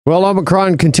Well,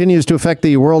 Omicron continues to affect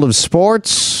the world of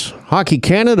sports. Hockey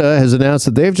Canada has announced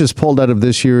that they've just pulled out of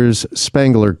this year's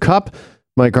Spengler Cup.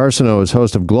 Mike Arsenault is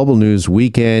host of Global News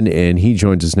Weekend, and he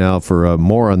joins us now for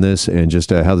more on this and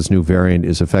just how this new variant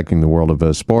is affecting the world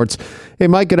of sports. Hey,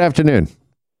 Mike, good afternoon.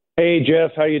 Hey,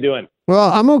 Jeff, how you doing?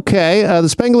 Well, I'm okay. The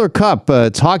Spengler Cup,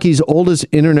 it's hockey's oldest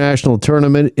international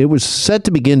tournament. It was set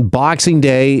to begin Boxing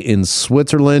Day in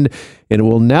Switzerland, and it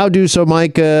will now do so,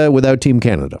 Mike, without Team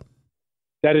Canada.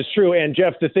 That is true. And,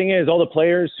 Jeff, the thing is, all the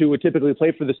players who would typically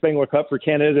play for the Spengler Cup for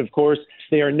Canada, of course,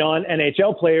 they are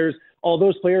non-NHL players. All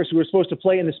those players who are supposed to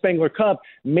play in the Spengler Cup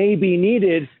may be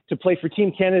needed to play for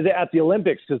Team Canada at the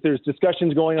Olympics, because there's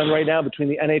discussions going on right now between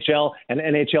the NHL and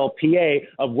NHLPA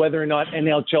of whether or not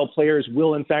NHL players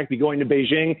will, in fact, be going to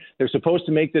Beijing. They're supposed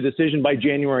to make the decision by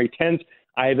January 10th.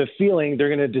 I have a feeling they're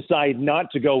going to decide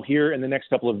not to go here in the next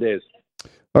couple of days.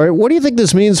 All right, what do you think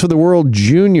this means for the World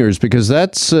Juniors? Because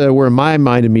that's where my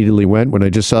mind immediately went when I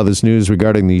just saw this news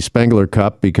regarding the Spengler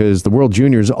Cup, because the World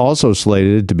Juniors also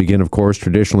slated to begin, of course,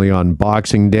 traditionally on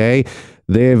Boxing Day.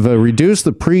 They've reduced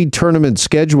the pre-tournament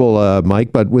schedule,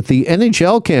 Mike, but with the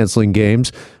NHL canceling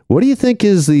games, what do you think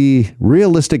is the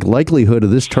realistic likelihood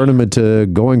of this tournament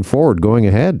going forward, going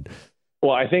ahead?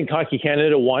 Well, I think Hockey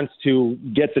Canada wants to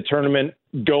get the tournament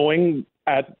going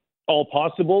at all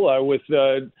possible with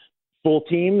full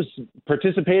teams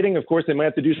participating. Of course, they might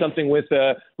have to do something with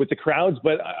the crowds,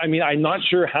 but I mean, I'm not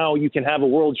sure how you can have a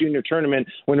World Junior tournament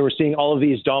when we're seeing all of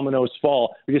these dominoes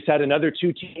fall. We just had another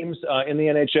two teams in the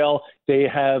NHL. They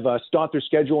have stopped their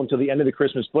schedule until the end of the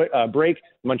Christmas break.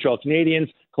 Montreal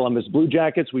Canadiens, Columbus Blue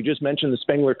Jackets. We just mentioned the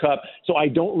Spengler Cup. So I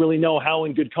don't really know how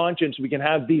in good conscience we can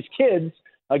have these kids,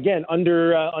 again,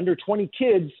 under 20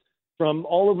 kids, from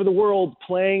all over the world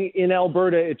playing in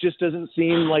Alberta. It just doesn't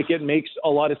seem like it makes a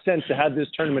lot of sense to have this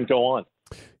tournament go on.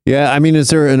 Yeah, I mean, is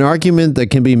there an argument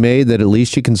that can be made that at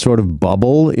least you can sort of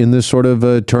bubble in this sort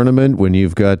of tournament when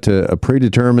you've got a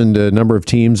predetermined number of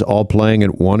teams all playing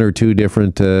at one or two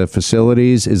different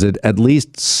facilities? Is it at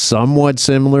least somewhat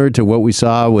similar to what we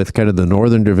saw with kind of the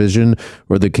Northern Division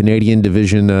or the Canadian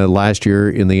Division last year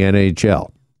in the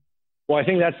NHL? Well, I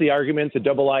think that's the argument the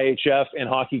IIHF and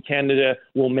Hockey Canada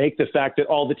will make, the fact that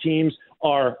all the teams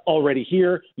are already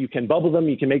here. You can bubble them.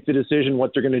 You can make the decision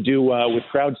what they're going to do with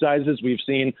crowd sizes. We've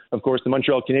seen, of course, the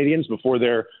Montreal Canadiens before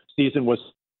their season was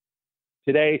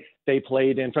today. They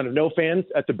played in front of no fans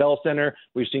at the Bell Centre.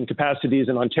 We've seen capacities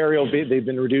in Ontario. They've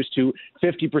been reduced to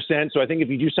 50%. So I think if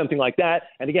you do something like that,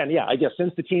 and again, yeah, I guess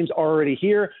since the team's already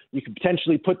here, you could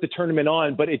potentially put the tournament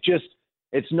on, but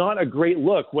it's not a great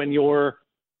look when you're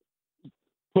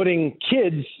putting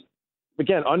kids,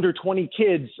 again, under 20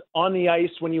 kids on the ice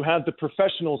when you have the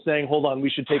professionals saying, hold on, we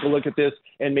should take a look at this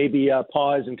and maybe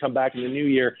pause and come back in the new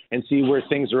year and see where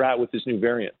things are at with this new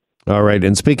variant. All right.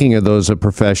 And speaking of those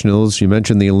professionals, you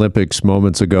mentioned the Olympics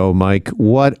moments ago, Mike.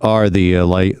 What are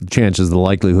the chances, the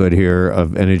likelihood here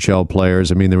of NHL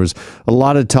players? I mean, there was a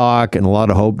lot of talk and a lot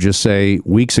of hope just say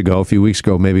a few weeks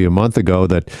ago, maybe a month ago,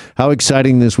 that how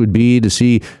exciting this would be to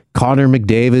see Connor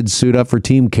McDavid suit up for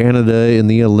Team Canada in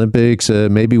the Olympics,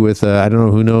 maybe with, I don't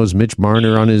know, who knows, Mitch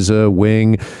Marner on his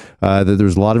wing. That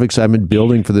there's a lot of excitement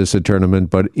building for this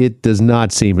tournament, but it does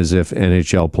not seem as if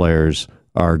NHL players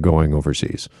are going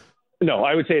overseas. No,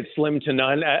 I would say it's slim to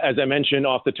none. As I mentioned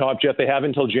off the top, Jeff, they have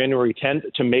until January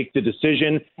 10th to make the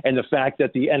decision. And the fact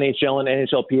that the NHL and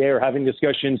NHLPA are having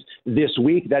discussions this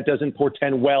week, that doesn't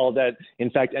portend well that, in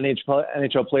fact,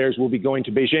 NHL players will be going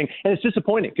to Beijing. And it's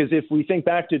disappointing because if we think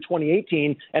back to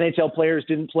 2018, NHL players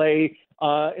didn't play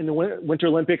in the Winter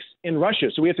Olympics in Russia.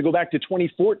 So we have to go back to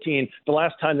 2014, the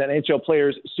last time that NHL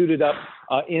players suited up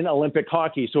in Olympic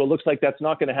hockey. So it looks like that's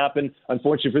not going to happen,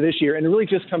 unfortunately, for this year. And it really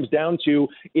just comes down to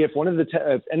if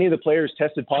if any of the players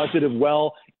tested positive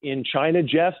well in China,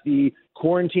 Jeff, the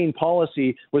quarantine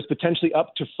policy was potentially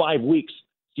up to 5 weeks.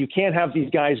 You can't have these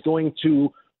guys going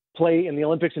to play in the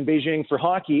Olympics in Beijing for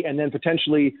hockey and then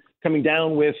potentially coming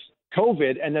down with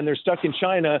COVID, and then they're stuck in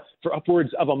China for upwards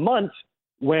of a month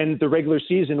when the regular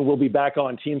season will be back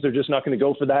on. Teams are just not going to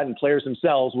go for that, and players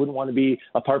themselves wouldn't want to be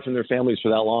apart from their families for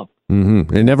that long.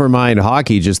 Mm-hmm. And never mind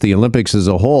hockey, just the Olympics as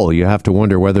a whole. You have to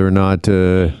wonder whether or not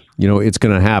it's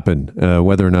going to happen,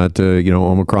 whether or not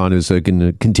Omicron is going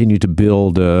to continue to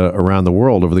build around the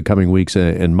world over the coming weeks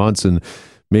and months, and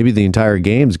maybe the entire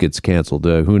games gets canceled.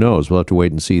 Who knows? We'll have to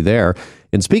wait and see there.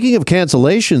 And speaking of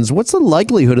cancellations, what's the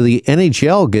likelihood of the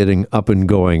NHL getting up and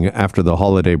going after the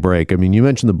holiday break? I mean, you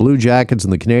mentioned the Blue Jackets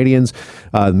and the Canadiens.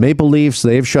 Maple Leafs,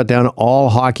 they've shut down all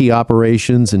hockey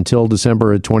operations until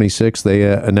December 26th. They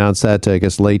announced that, I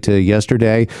guess, late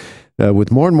yesterday.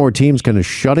 with more and more teams kind of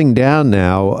shutting down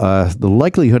now, the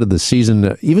likelihood of the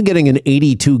season, even getting an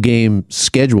 82-game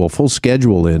schedule, full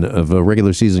schedule of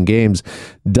regular season games,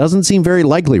 doesn't seem very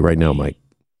likely right now, Mike.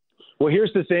 Well,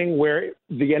 here's the thing where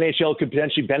the NHL could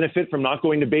potentially benefit from not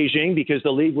going to Beijing because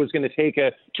the league was going to take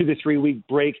a 2 to 3 week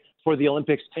break for the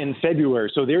Olympics in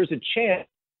February. So there's a chance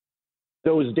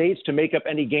those dates to make up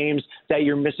any games that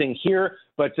you're missing here.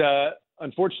 But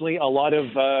unfortunately, a lot of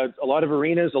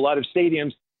arenas, a lot of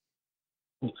stadiums,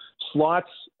 slots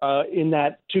in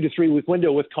that 2 to 3 week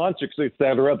window with concerts,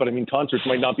 etc. But I mean, concerts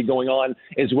might not be going on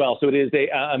as well. So it is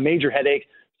a major headache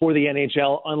for the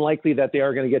NHL. Unlikely that they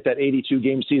are going to get that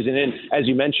 82-game season in, as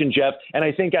you mentioned, Jeff. And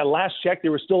I think at last check, there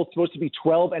were still supposed to be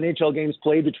 12 NHL games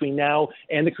played between now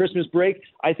and the Christmas break.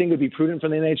 I think it would be prudent for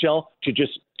the NHL to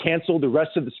just cancel the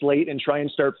rest of the slate and try and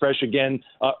start fresh again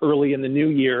early in the new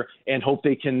year and hope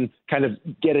they can kind of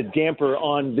get a damper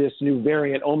on this new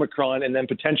variant, Omicron, and then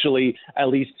potentially at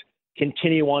least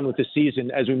continue on with the season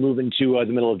as we move into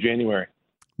the middle of January.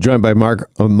 Joined by Mike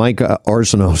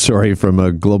Arsenault,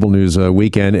 from Global News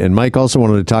Weekend. And Mike also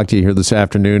wanted to talk to you here this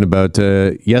afternoon about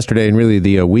yesterday and really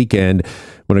the weekend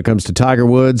when it comes to Tiger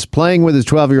Woods playing with his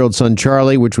 12-year-old son,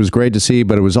 Charlie, which was great to see,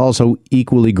 but it was also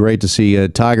equally great to see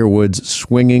Tiger Woods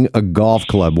swinging a golf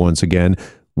club once again.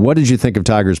 What did you think of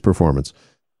Tiger's performance?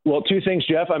 Well, two things,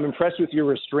 Jeff. I'm impressed with your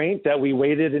restraint that we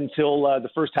waited until the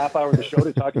first half hour of the show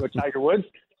to talk about Tiger Woods.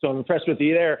 So I'm impressed with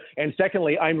you there. And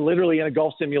secondly, I'm literally in a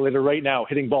golf simulator right now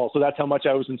hitting balls. So that's how much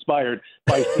I was inspired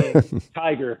by seeing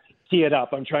Tiger tee it up.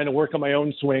 I'm trying to work on my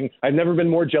own swing. I've never been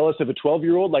more jealous of a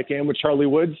 12-year-old like I am with Charlie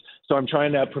Woods. So I'm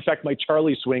trying to perfect my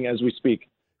Charlie swing as we speak.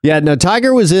 Yeah, now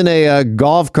Tiger was in a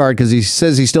golf cart because he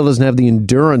says he still doesn't have the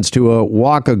endurance to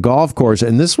walk a golf course.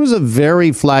 And this was a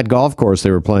very flat golf course they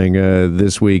were playing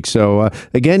this week. So,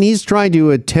 again, he's trying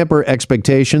to temper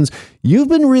expectations. You've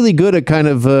been really good at kind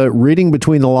of reading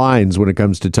between the lines when it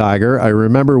comes to Tiger. I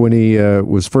remember when he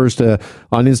was first on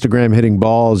Instagram hitting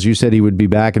balls, you said he would be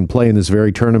back and play in this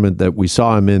very tournament that we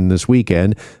saw him in this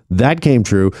weekend. That came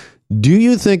true. Do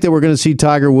you think that we're going to see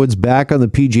Tiger Woods back on the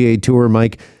PGA Tour,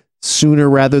 Mike, sooner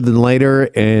rather than later?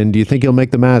 And do you think he'll make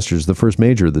the Masters, the first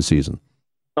major of the season?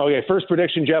 Okay, first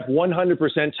prediction, Jeff,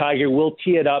 100% Tiger will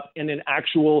tee it up in an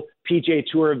actual PGA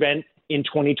Tour event in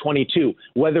 2022.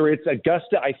 Whether it's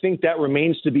Augusta, I think that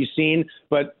remains to be seen.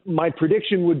 But my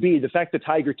prediction would be the fact that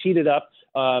Tiger teed it up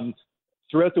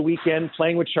throughout the weekend,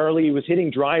 playing with Charlie. He was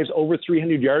hitting drives over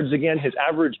 300 yards again. His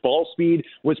average ball speed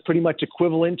was pretty much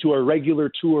equivalent to a regular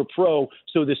tour pro.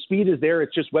 So the speed is there.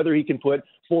 It's just whether he can put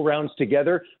 4 rounds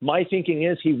together. My thinking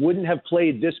is he wouldn't have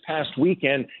played this past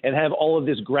weekend and have all of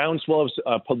this groundswell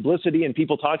of publicity and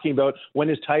people talking about when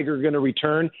is Tiger going to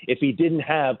return if he didn't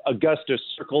have Augusta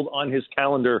circled on his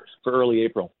calendar for early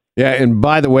April. Yeah, and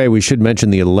by the way, we should mention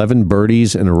the 11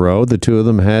 birdies in a row the two of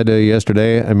them had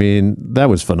yesterday. I mean, that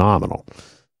was phenomenal.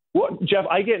 Well, Jeff,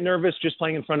 I get nervous just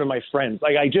playing in front of my friends.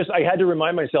 Like I had to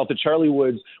remind myself that Charlie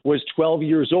Woods was 12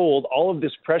 years old, all of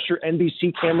this pressure,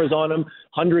 NBC cameras on him,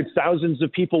 hundreds, thousands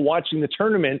of people watching the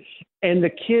tournament. And the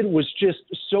kid was just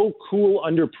so cool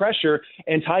under pressure.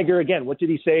 And Tiger, again, what did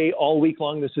he say all week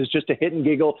long? This is just a hit and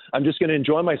giggle. I'm just going to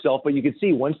enjoy myself. But you could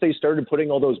see once they started putting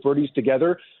all those birdies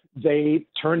together, they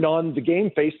turned on the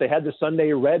game face. They had the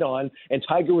Sunday red on. And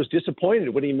Tiger was disappointed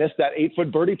when he missed that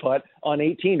 8-foot birdie putt on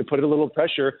 18 to put a little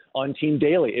pressure on Team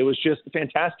Daly. It was just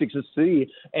fantastic to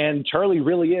see. And Charlie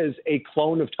really is a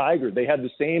clone of Tiger. They had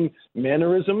the same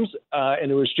mannerisms.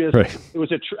 And it was just, right. It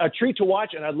was a treat to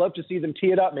watch. And I'd love to see them tee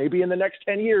it up maybe in the next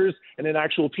 10 years in an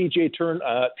actual PGA Tour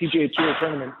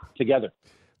tournament together.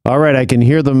 All right, I can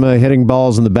hear them hitting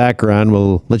balls in the background.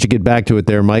 We'll let you get back to it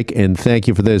there, Mike, and thank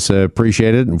you for this.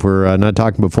 Appreciate it. And for not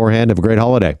talking beforehand, have a great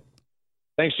holiday.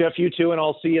 Thanks, Jeff. You too, and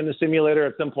I'll see you in the simulator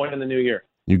at some point in the new year.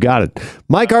 You got it.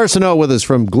 Mike Arsenault with us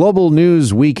from Global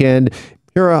News Weekend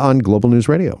here on Global News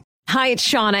Radio. Hi, it's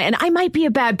Shauna, and I might be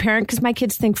a bad parent because my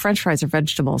kids think French fries are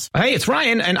vegetables. Hey, it's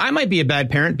Ryan, and I might be a bad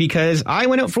parent because I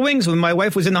went out for wings when my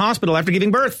wife was in the hospital after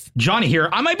giving birth. Johnny here.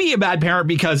 I might be a bad parent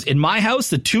because in my house,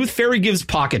 the tooth fairy gives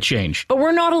pocket change. But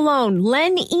we're not alone.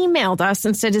 Len emailed us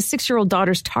and said his 6-year-old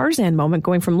daughter's Tarzan moment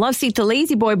going from love seat to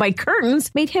lazy boy by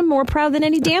curtains made him more proud than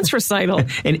any dance recital.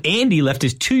 And Andy left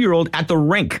his 2-year-old at the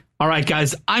rink. All right,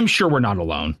 guys, I'm sure we're not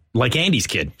alone. Like Andy's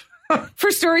kid.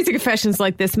 For stories and confessions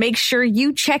like this, make sure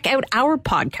you check out our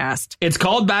podcast. It's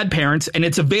called Bad Parents, and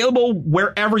it's available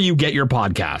wherever you get your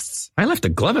podcasts. I left a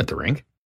glove at the rink.